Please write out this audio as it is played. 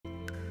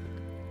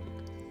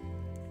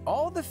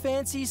All the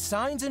fancy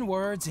signs and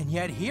words, and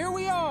yet here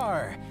we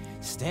are,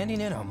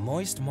 standing in a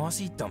moist,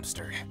 mossy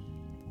dumpster.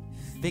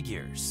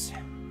 Figures.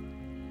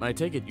 I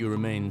take it you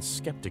remain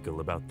skeptical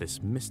about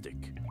this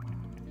mystic.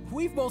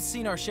 We've both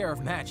seen our share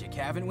of magic,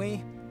 haven't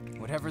we?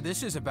 Whatever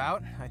this is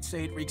about, I'd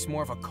say it reeks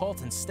more of a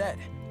cult instead.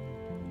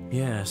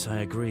 Yes, I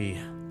agree.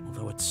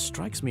 Although it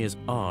strikes me as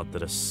odd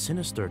that a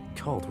sinister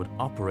cult would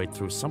operate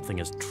through something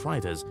as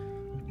trite as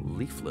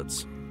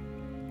leaflets.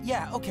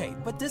 Yeah, okay,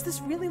 but does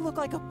this really look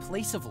like a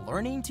place of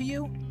learning to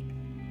you?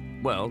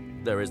 Well,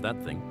 there is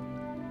that thing.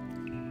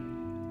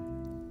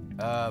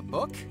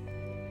 Book?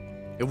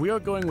 If we are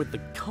going with the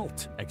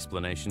cult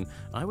explanation,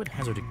 I would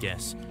hazard a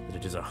guess that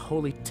it is a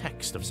holy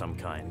text of some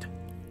kind.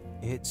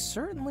 It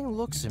certainly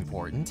looks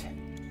important.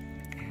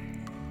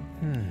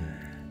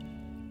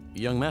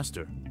 Young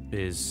master,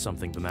 is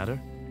something the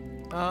matter?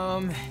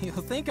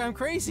 You'll think I'm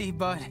crazy,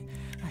 but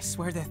I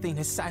swear that thing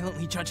is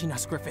silently judging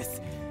us, Griffith.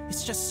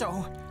 It's just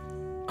so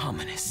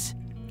ominous.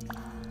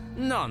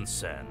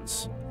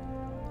 Nonsense.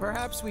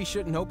 Perhaps we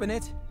shouldn't open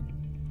it?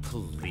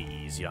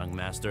 Please, young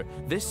master,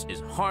 this is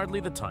hardly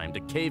the time to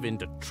cave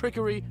into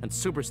trickery and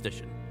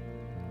superstition.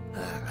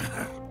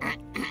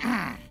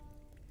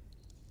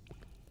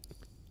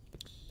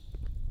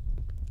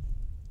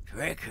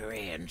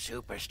 Trickery and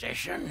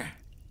superstition?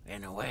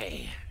 In a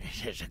way,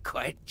 it is a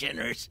quite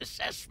generous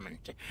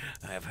assessment.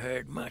 I've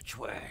heard much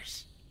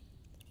worse.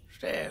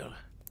 Still,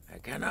 I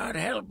cannot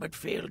help but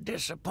feel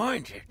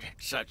disappointed that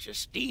such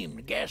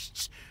esteemed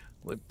guests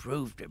would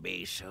prove to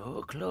be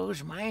so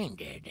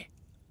close-minded.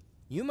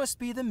 You must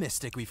be the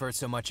mystic we've heard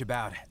so much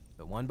about.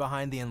 The one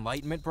behind the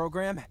Enlightenment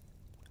program?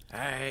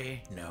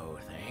 I know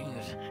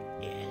things,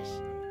 yes.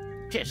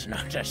 'Tis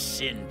not a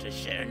sin to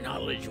share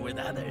knowledge with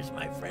others,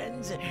 my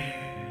friends.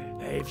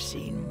 I've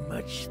seen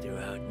much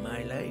throughout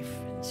my life,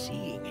 and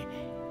seeing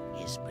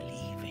is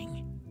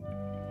believing.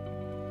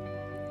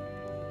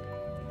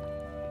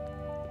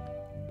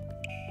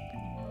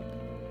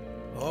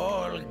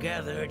 All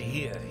gathered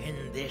here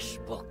in this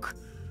book,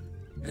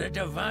 the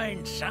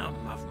divine sum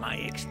of my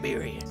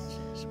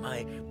experiences,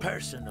 my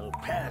personal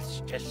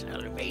paths to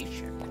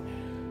salvation.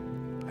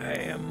 I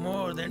am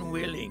more than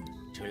willing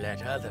to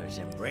let others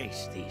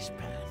embrace these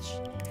paths.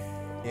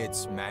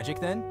 It's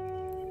magic, then?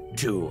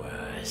 To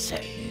a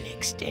certain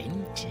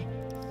extent.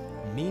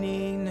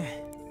 Meaning?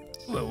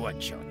 Well,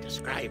 what you're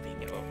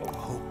describing or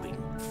hoping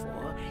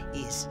for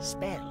is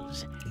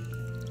spells.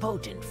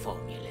 Potent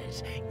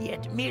formulas,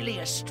 yet merely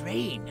a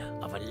strain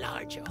of a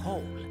larger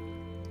whole.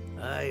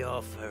 I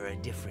offer a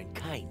different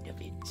kind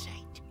of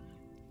insight.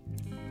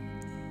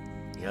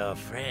 Your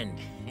friend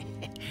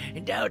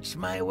doubts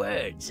my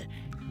words.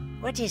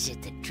 What is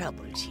it that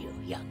troubles you,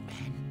 young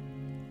man?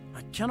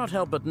 I cannot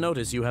help but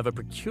notice you have a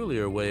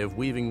peculiar way of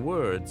weaving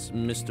words,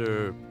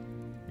 Mr.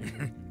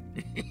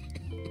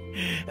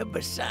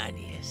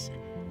 Bassanius.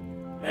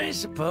 I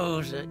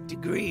suppose a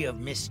degree of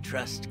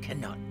mistrust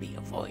cannot be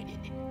avoided.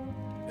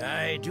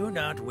 I do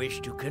not wish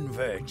to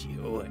convert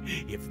you,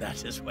 if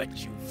that is what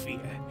you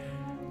fear.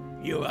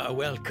 You are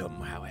welcome,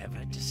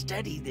 however, to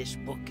study this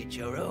book at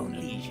your own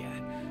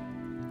leisure.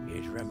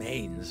 It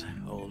remains,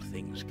 all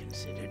things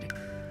considered,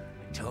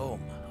 a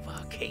tome of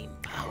arcane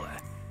power.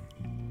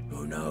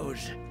 Who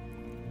knows?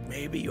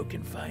 Maybe you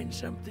can find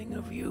something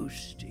of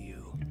use to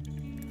you.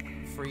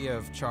 Free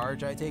of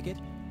charge, I take it?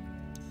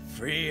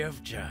 Free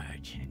of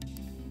charge.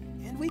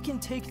 And we can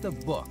take the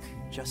book,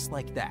 just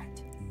like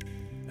that.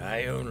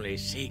 I only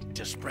seek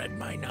to spread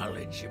my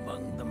knowledge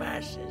among the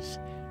masses.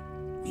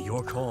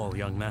 Your call,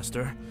 young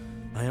master.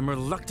 I am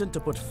reluctant to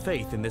put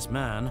faith in this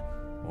man,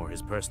 or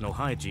his personal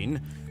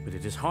hygiene, but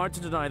it is hard to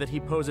deny that he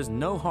poses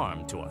no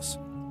harm to us.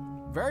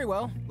 Very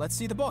well, let's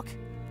see the book.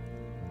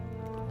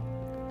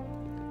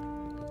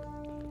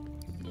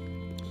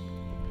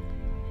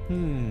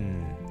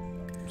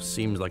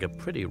 Seems like a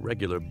pretty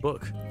regular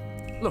book.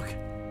 Look,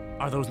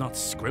 are those not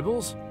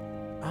scribbles?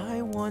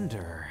 I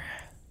wonder...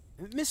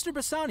 Mr.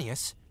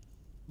 Bassanius,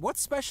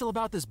 what's special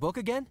about this book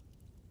again?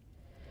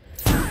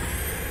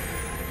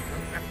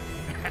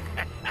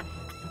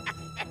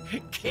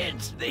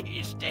 Kids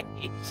these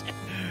days,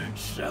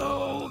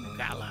 so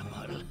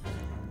gullible.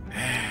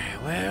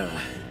 Well,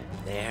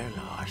 their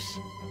loss.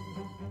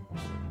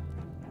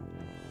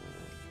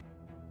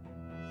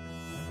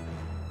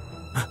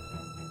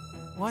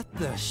 What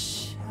the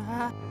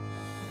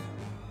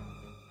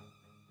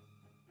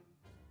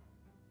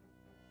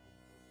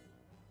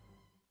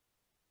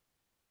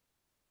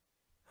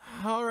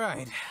All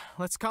right,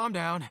 let's calm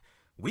down.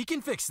 We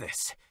can fix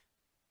this.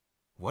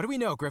 What do we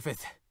know,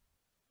 Griffith?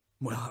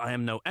 Well, I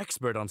am no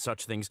expert on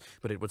such things,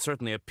 but it would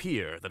certainly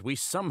appear that we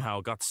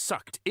somehow got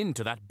sucked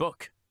into that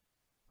book.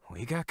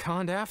 We got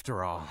conned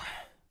after all.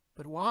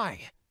 But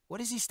why? What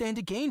does he stand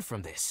to gain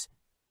from this?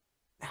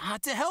 Ah,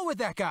 to hell with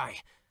that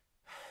guy!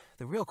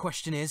 The real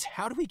question is,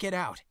 how do we get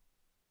out?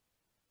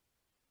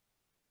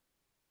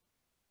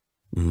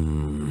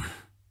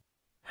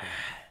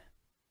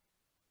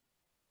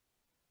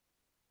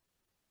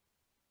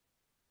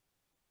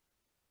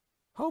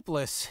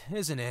 Hopeless,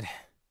 isn't it?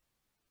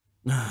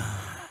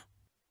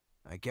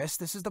 I I guess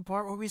this is the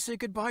part where we say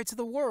goodbye to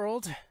the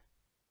world.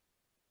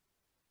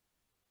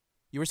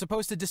 You were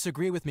supposed to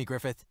disagree with me,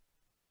 Griffith.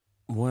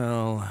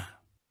 Well...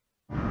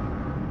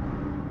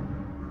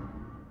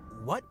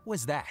 What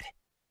was that?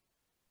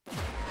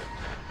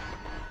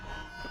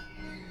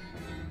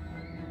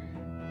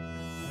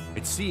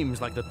 It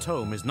seems like the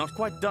tome is not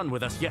quite done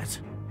with us yet.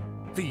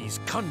 These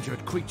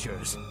conjured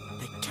creatures,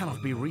 they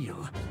cannot be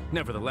real.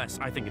 Nevertheless,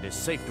 I think it is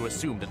safe to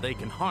assume that they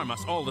can harm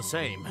us all the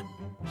same.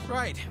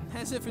 Right,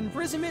 as if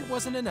imprisonment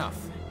wasn't enough.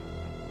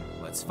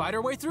 Let's fight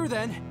our way through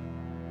then.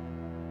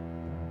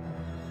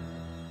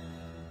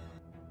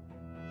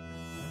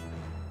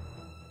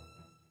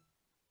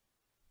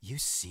 You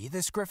see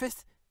this,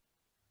 Griffith?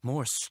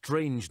 More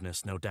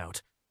strangeness, no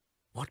doubt.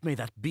 What may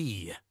that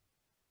be?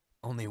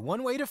 Only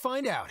one way to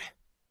find out.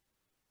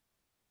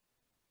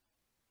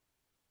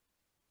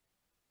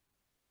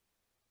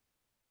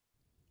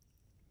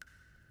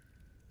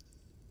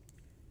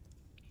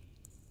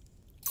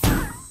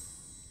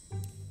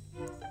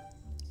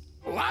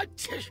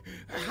 What?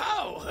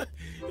 How?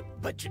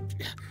 But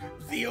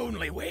the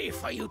only way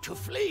for you to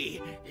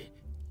flee...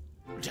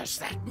 Does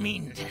that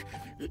mean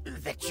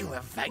that you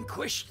have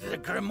vanquished the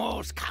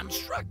Grimoire's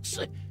constructs?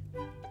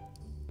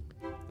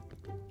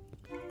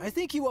 I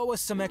think you owe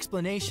us some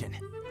explanation,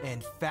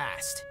 and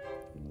fast.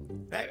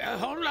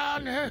 Hold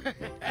on.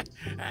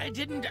 I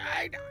didn't.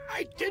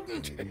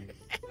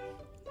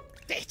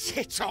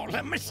 It's all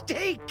a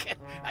mistake.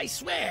 I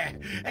swear.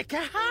 A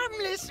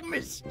harmless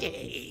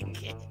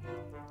mistake.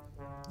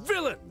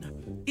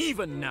 Villain!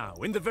 Even now,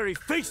 in the very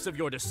face of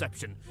your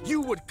deception, you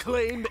would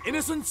claim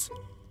innocence?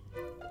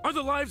 Are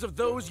the lives of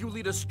those you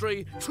lead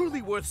astray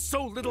truly worth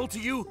so little to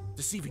you?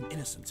 Deceiving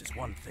innocents is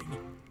one thing,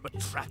 but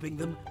trapping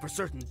them for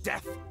certain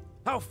death?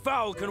 How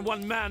foul can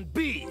one man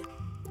be?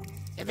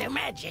 The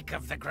magic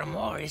of the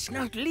Grimoire is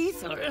not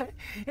lethal.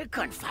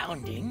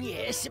 Confounding,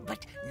 yes,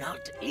 but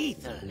not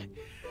lethal.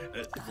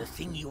 The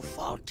thing you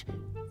fought,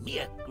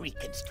 mere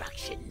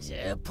reconstructions,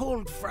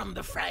 pulled from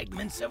the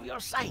fragments of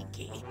your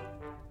psyche.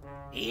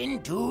 In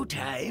due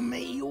time,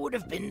 you would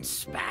have been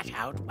spat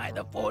out by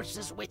the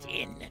forces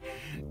within.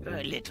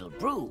 A little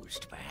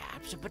bruised,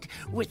 perhaps, but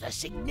with a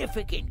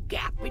significant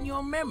gap in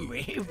your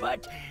memory.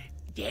 But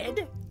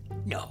dead?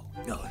 No.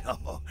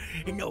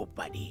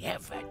 Nobody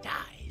ever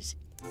dies.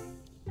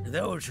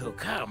 Those who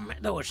come,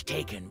 those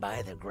taken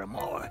by the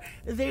Grimoire,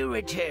 they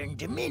return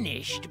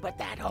diminished, but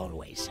that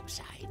always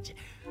subsides.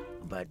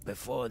 But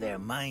before their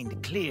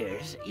mind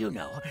clears, you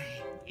know,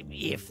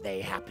 if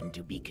they happen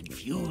to be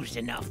confused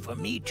enough for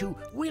me to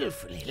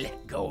willfully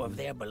let go of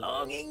their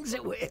belongings,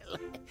 well,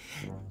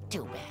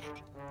 too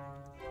bad.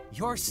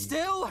 You're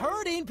still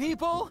hurting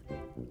people!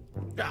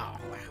 Oh,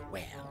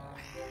 well.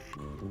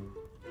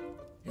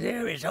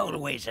 There is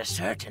always a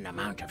certain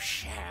amount of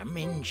sham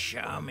in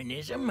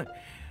shamanism.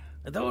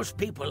 Those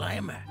people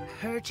I'm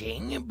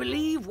hurting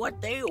believe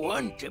what they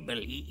want to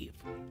believe.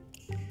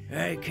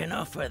 I can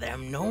offer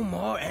them no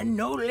more and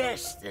no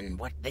less than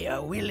what they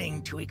are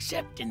willing to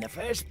accept in the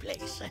first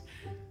place.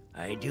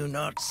 I do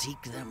not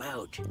seek them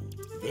out.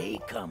 They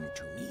come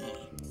to me.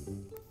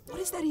 What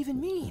does that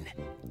even mean?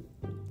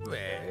 Well,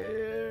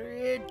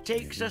 it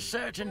takes a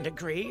certain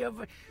degree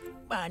of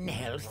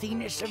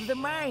unhealthiness of the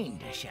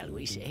mind, shall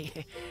we say,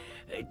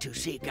 to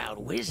seek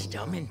out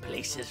wisdom in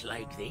places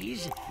like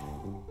these.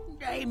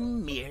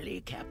 I'm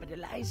merely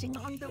capitalizing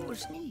on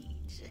those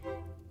needs.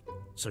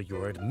 So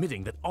you're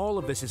admitting that all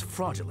of this is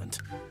fraudulent.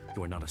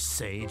 You are not a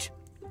sage,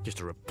 just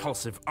a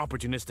repulsive,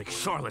 opportunistic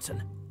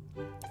charlatan.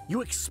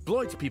 You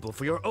exploit people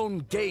for your own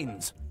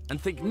gains,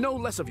 and think no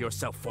less of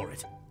yourself for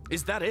it.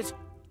 Is that it?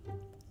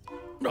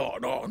 No.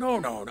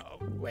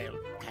 Well,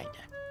 kinda.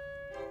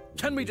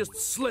 Can we just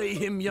slay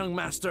him, young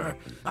master?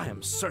 I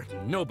am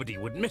certain nobody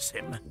would miss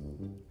him.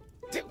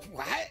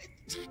 What?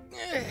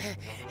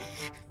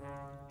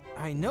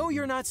 I know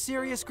you're not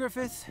serious,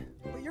 Griffith,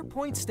 but your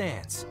point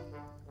stands.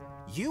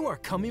 You are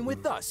coming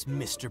with us,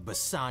 Mr.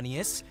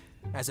 Bassanius.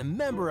 As a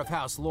member of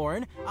House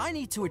Lauren, I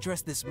need to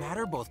address this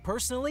matter both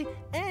personally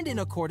and in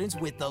accordance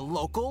with the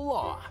local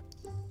law.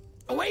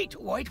 Wait.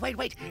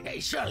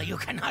 Surely you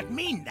cannot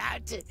mean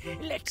that.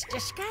 Let's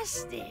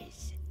discuss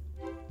this.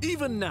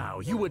 Even now,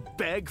 you would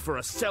beg for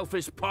a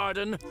selfish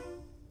pardon?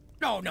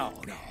 No.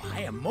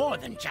 I am more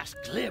than just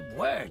glib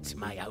words,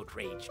 my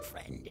outraged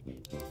friend.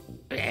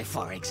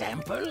 For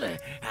example,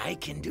 I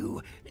can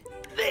do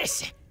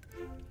this.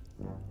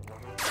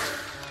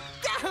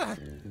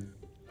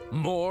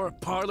 More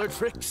parlor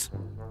tricks?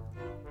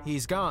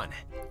 He's gone.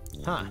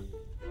 Huh.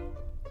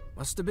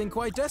 Must have been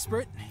quite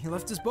desperate. He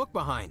left his book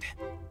behind.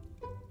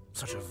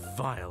 Such a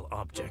vile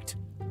object.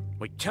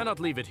 We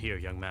cannot leave it here,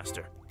 young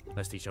master,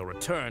 lest he shall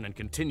return and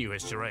continue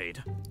his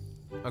charade.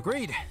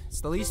 Agreed. It's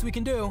the least we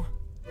can do.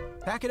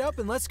 Pack it up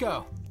and let's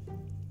go.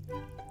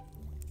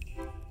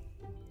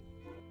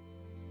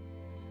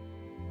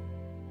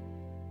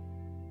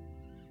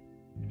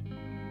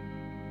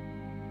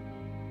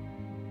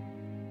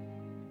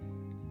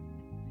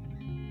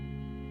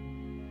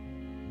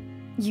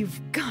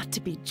 You've got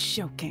to be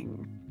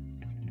joking.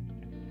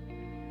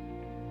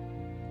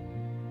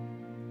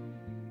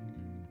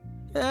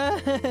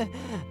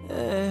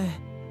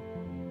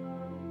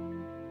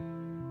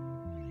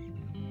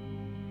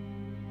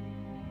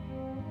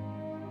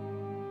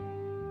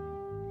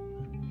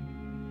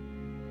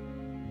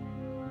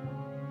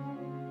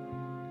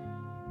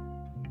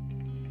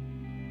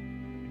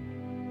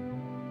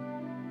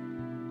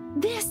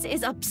 This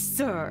is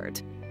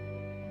absurd.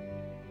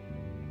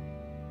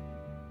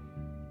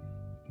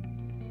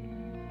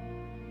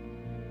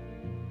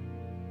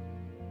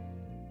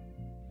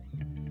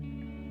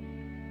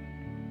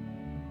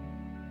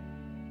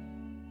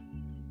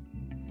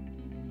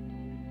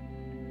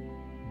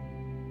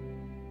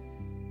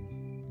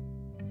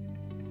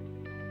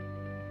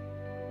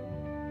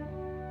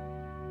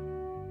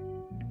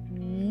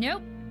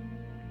 Nope.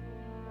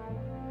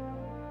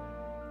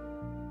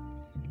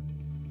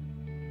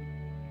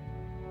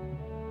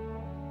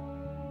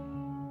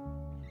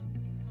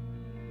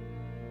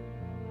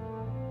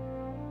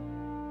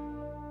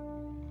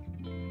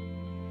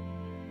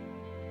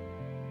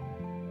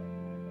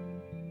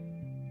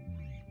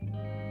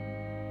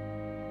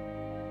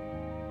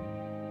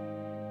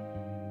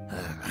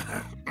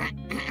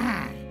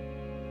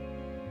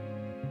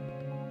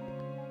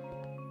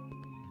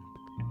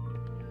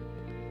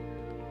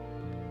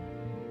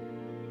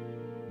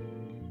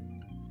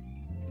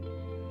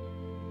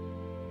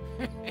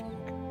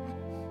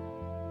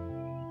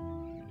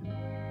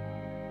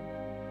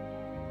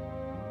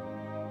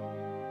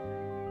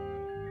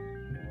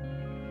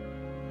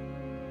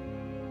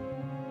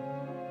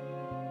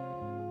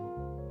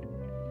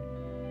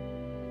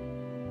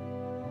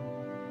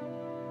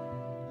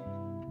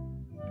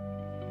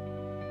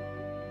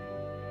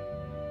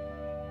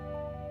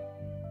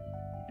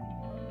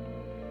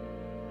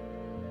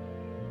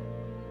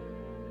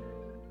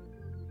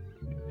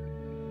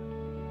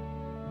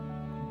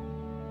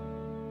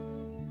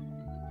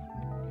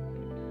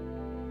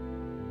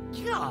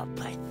 You're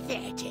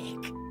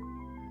pathetic.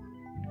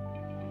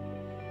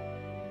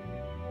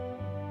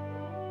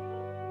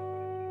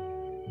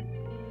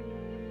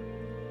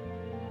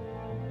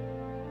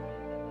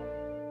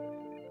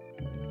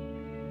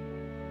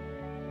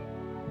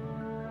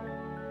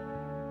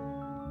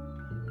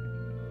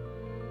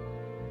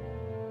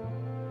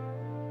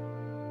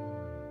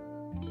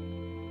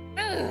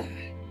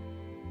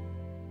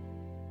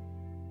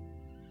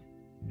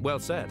 Well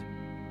said.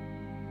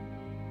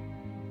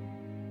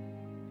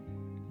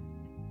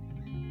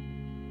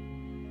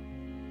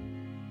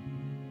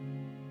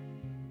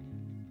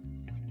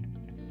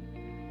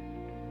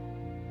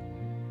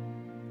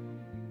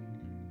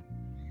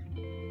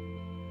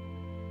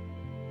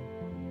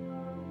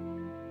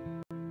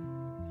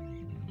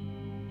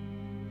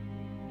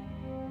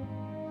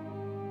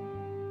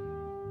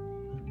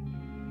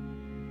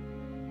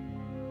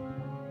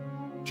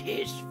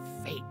 Tis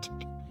fate.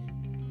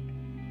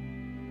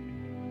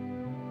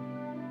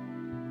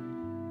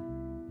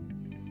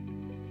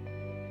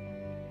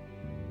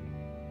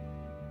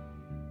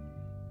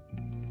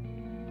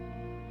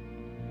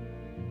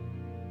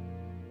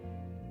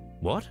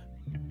 What?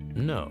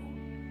 No.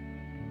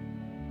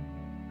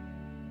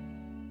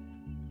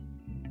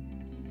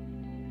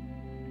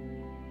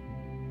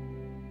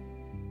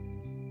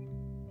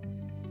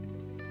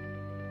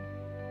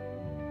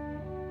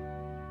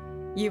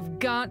 You've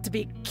got to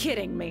be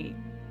kidding me.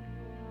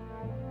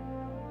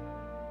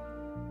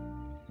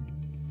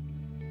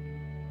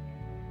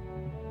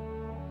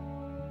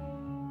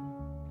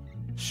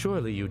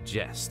 Surely you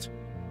jest.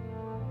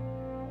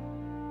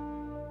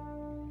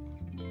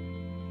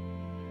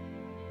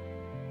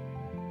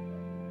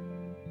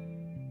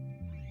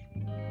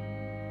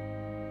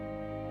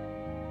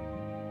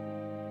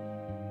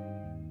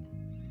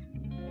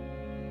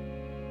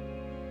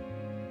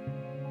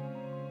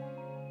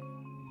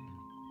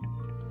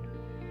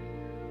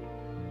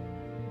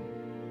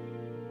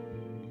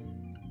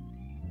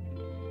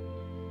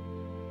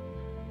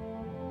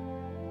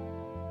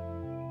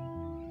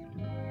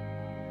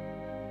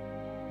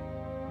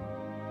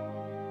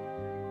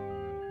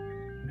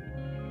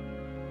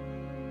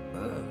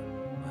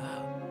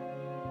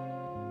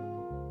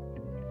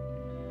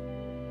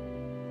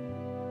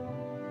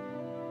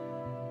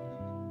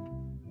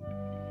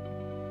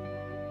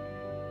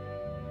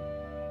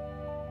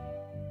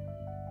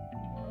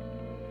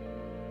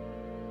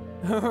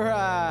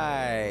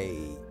 Right.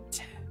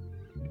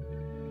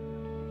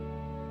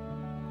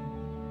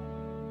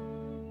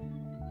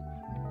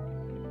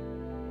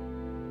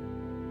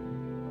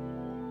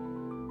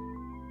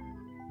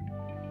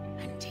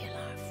 Until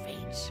our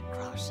fates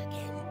cross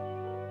again.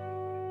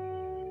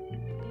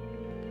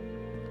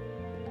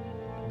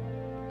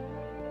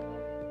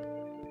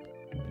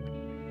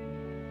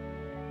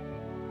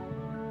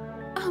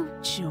 Oh,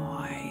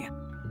 joy.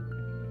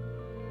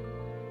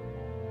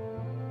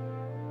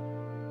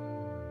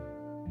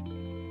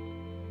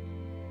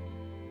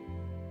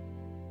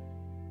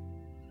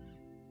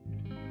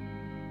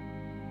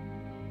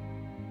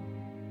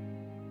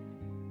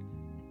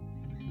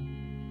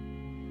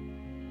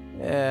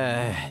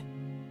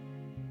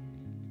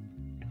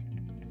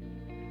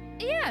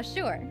 Yeah,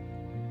 sure.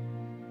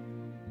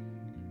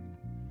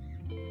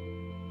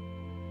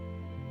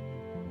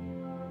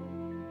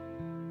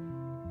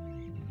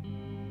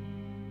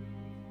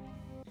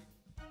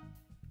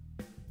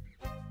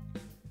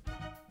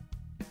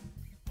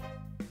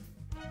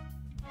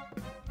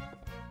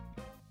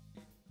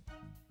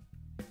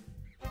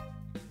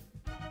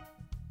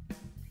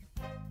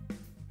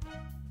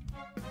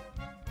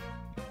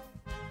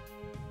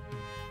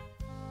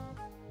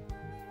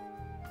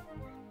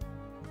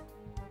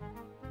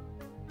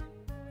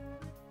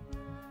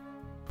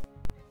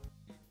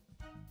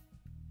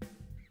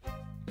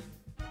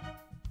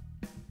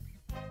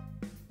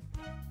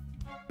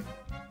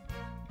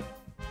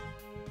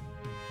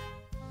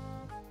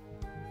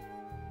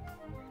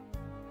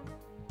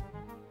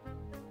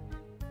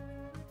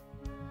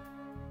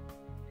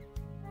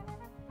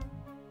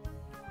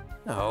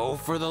 Oh,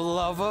 for the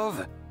love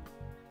of...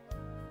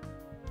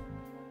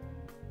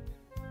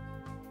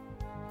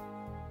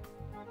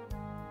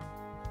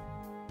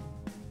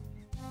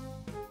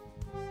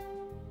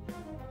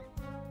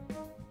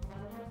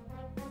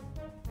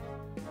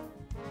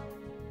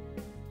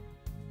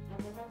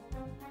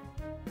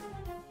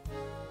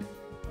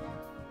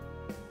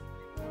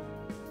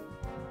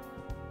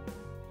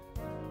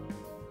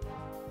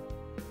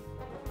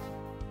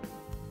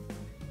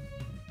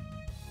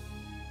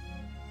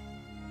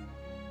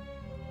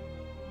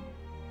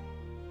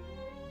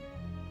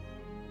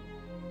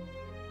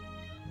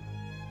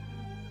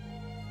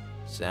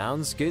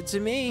 Sounds good to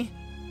me.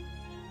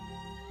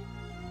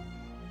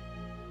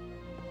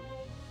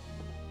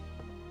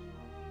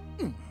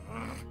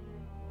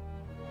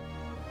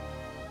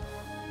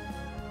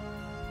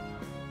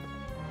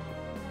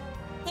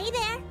 Hey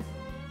there.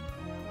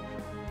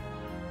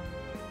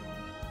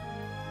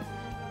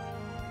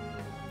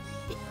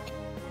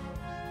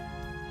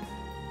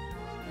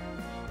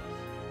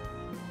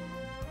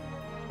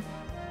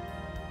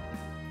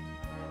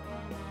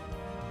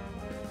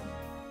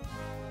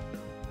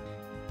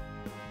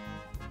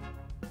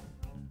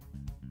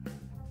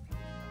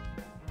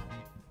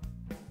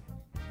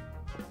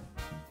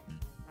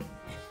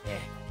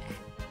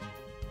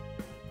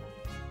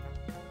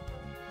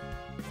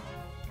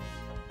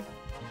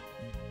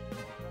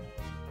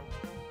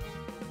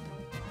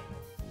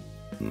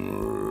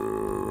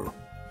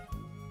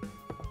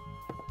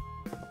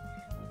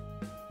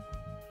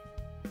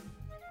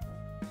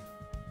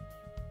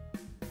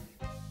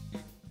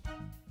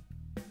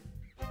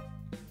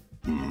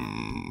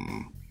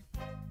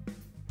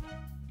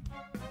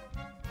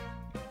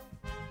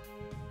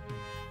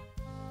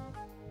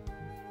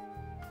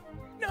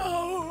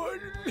 No!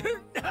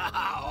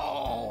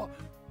 No!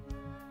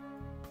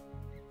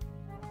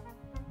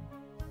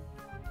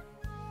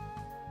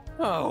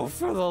 Oh,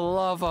 for the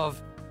love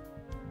of...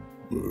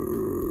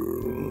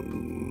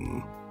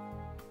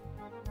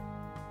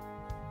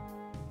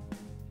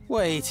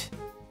 Wait,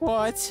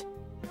 what?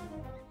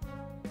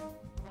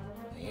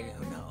 I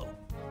don't know.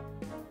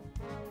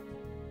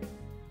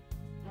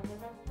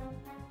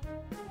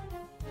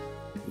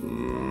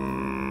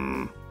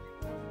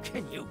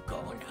 Can you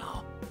go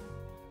now?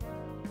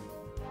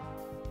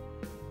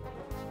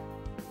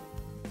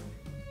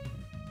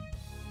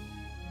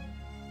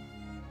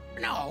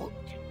 No,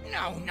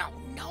 no, no,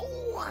 no.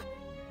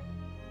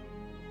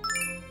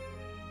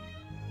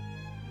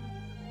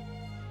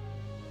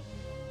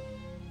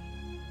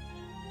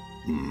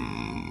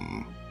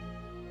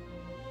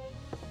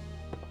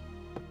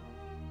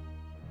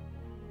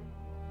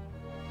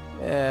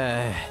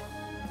 Uh...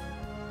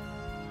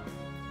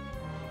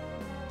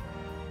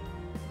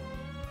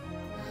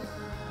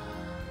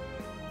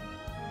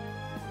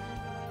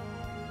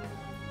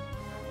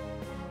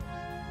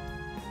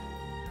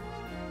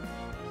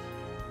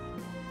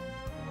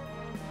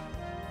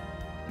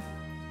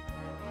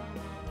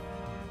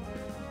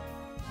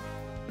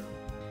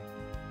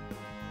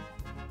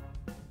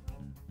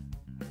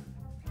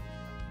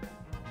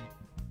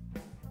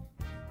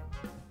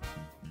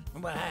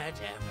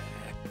 Whatever.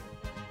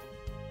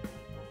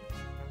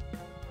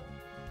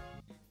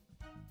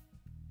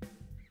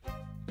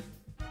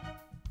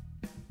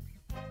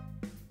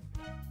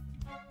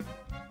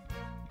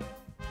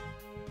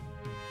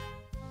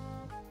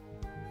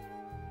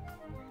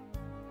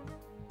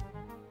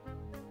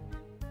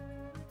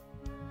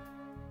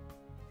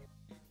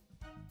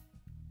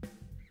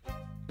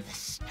 The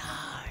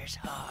stars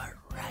are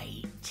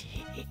right.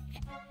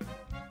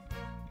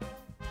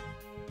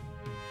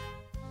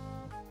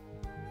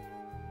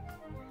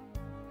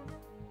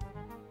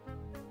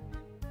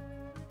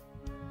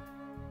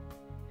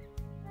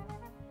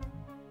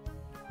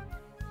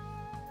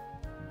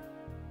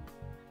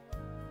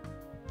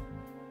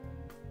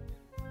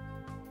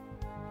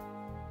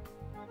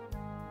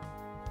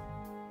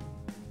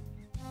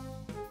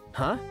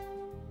 Huh?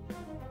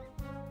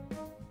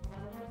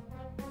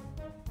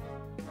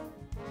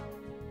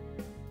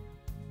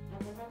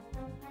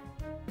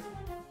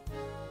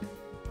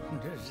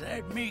 Does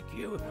that make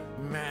you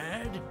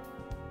mad?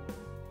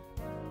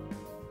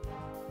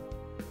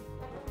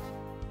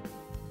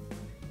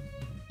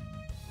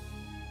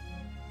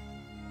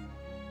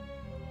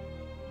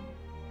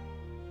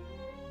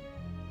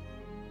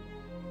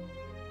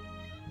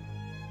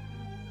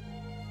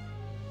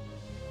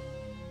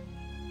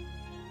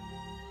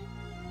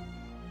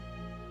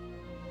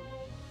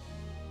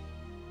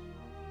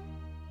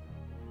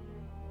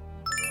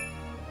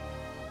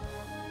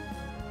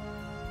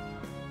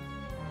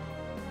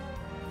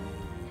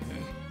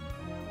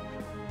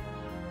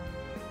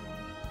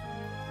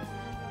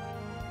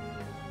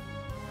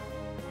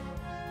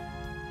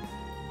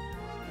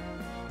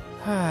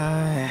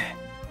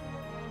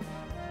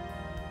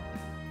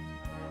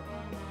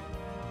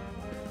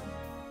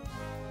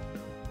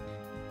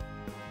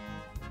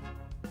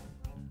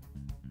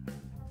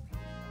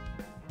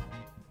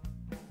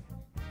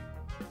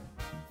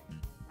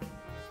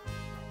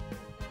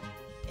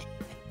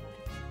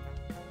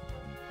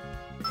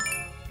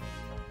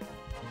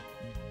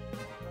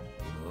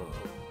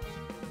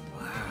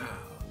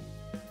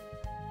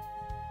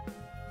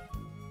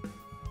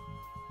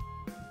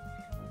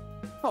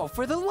 Oh,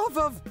 for the love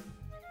of...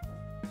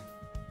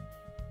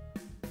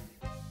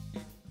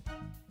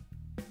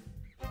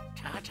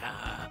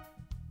 Ta-ta.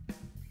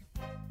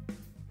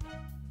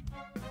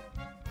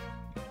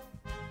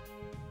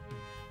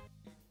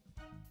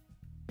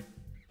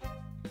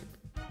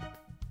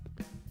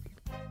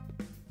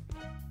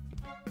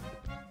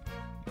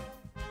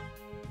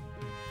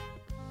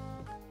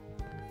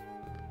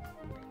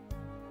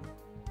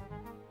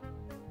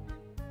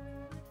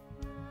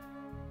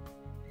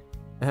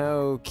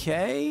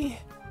 Okay.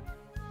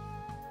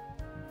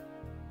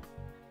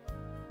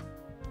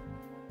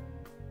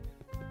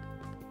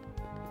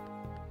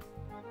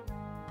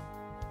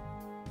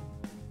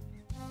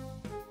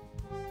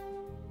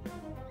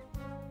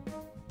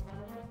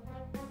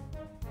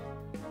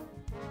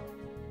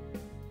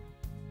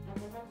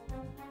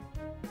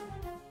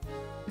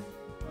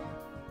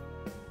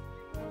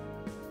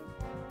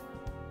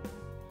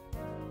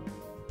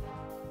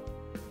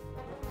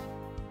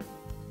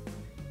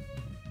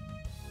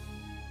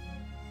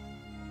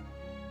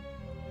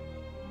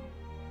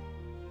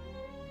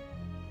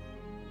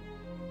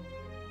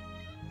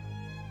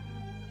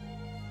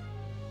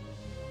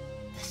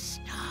 The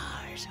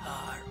stars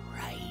are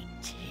right.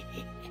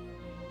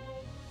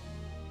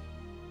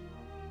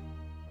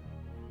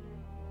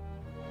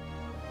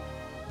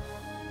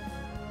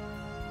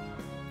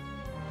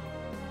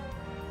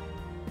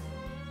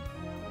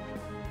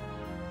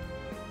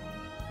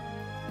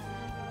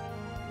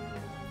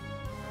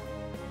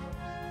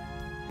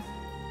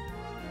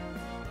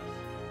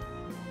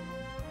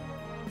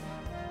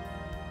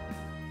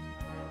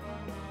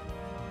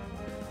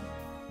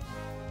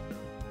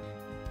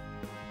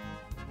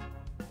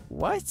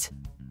 What?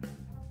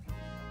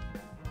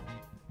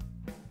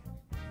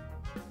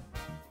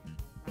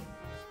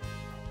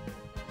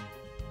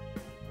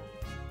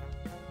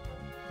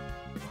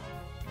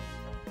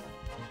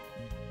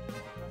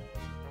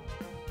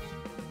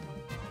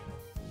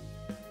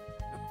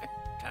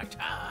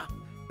 Ta-ta.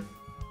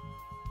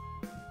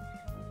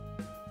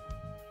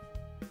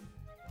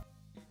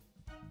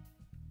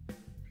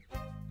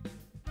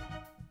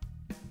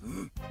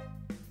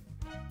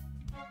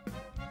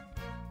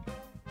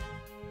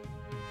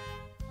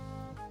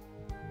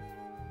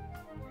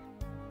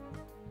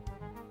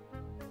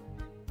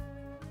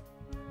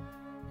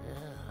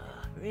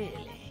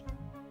 Really?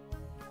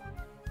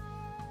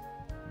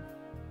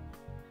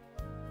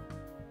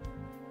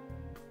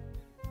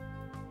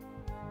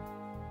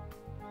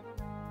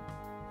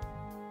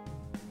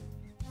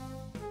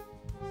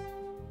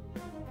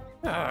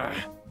 Ugh.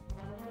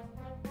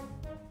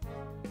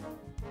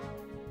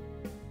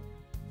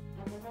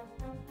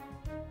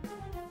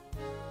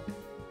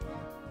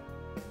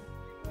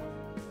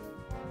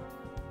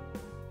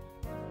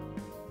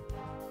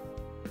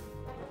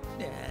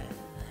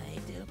 I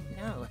don't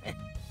know.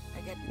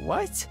 I got...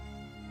 What?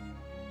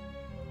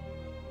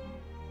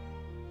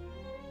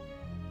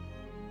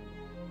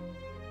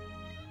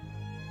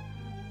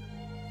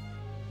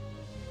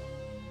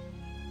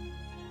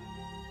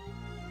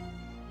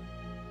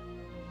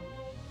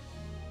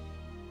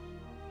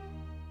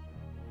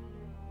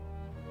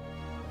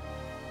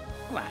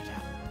 What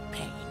a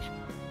pain.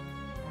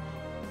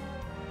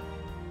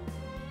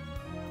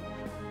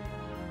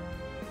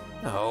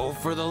 Oh,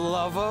 for the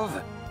love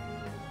of...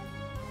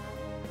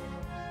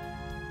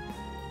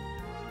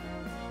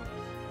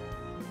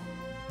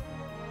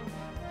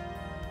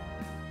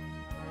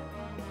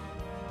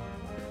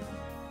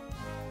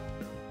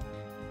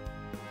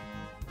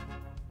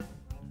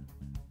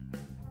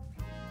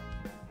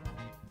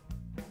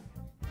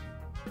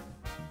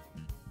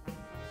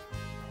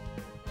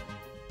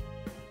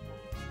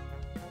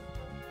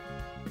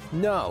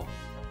 No.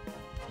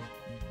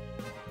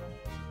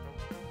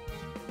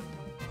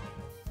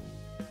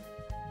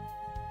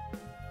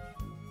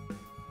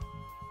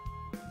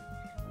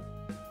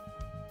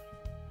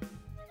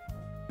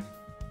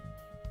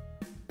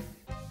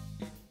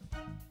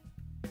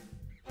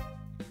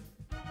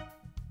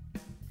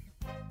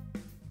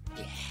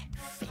 Yeah,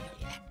 failure.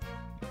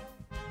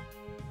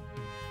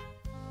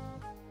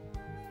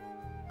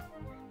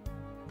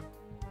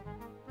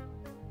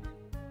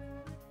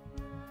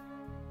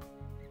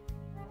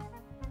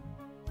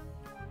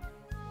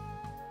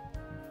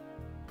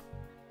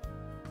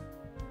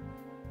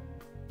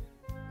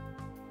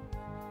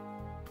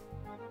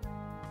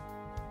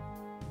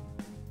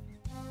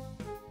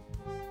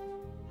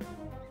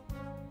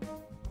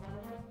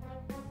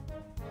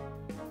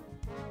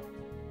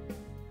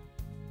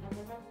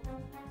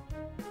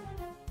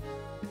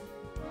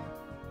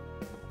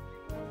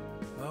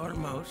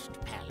 Almost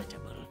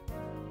palatable.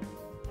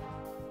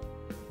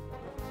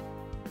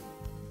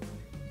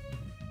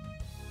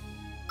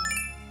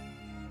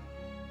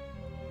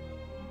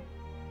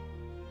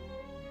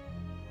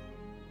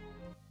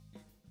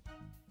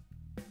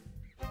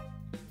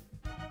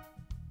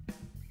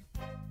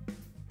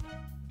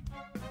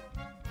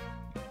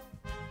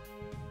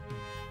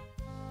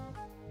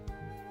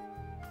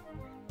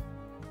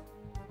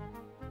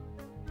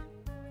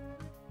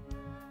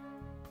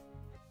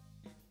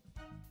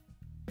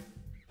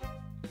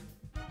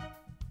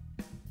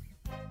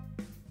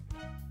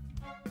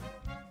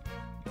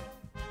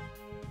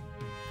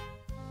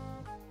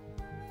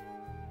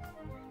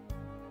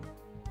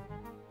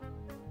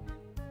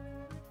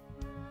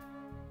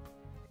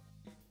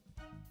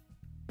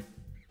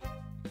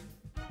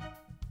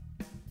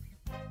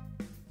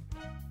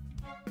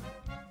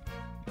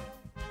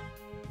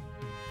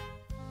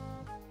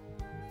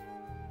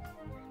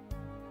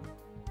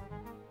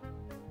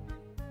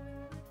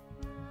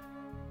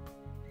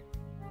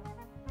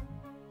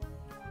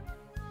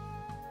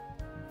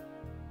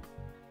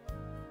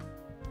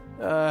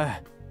 I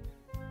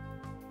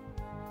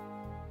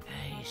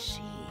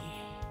see.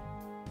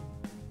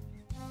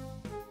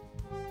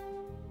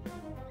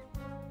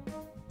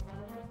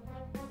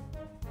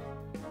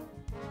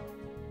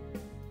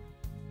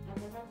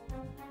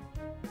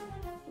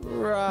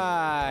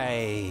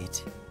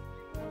 Right.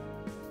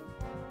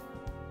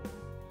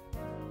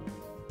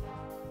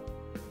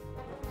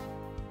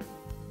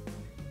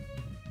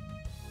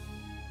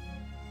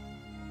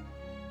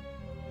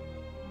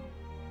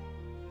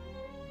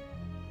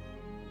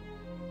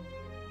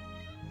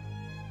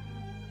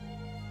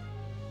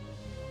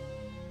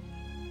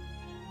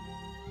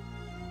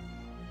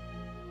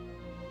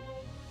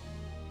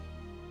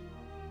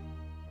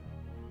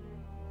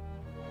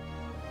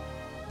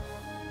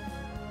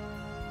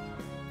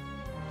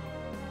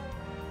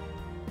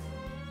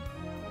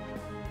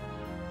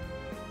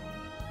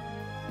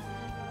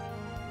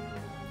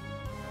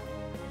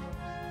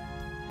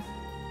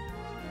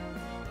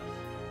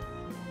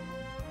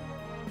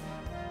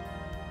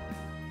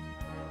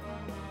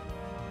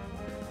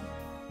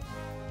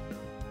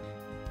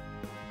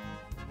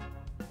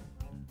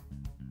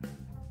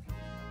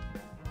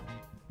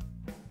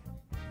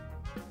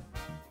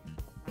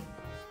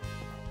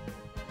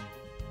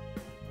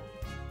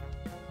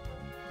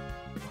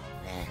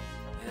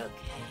 Okay.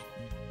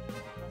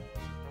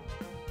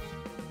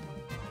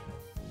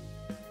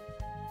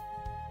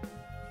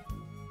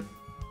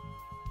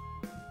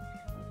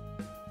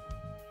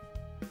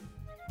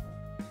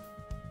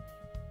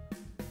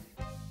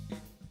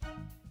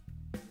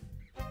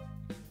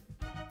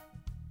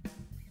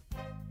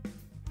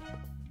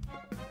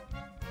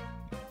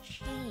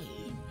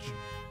 Change.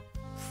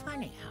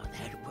 Funny how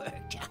that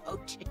worked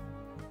out.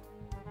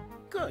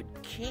 Good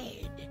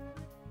kid.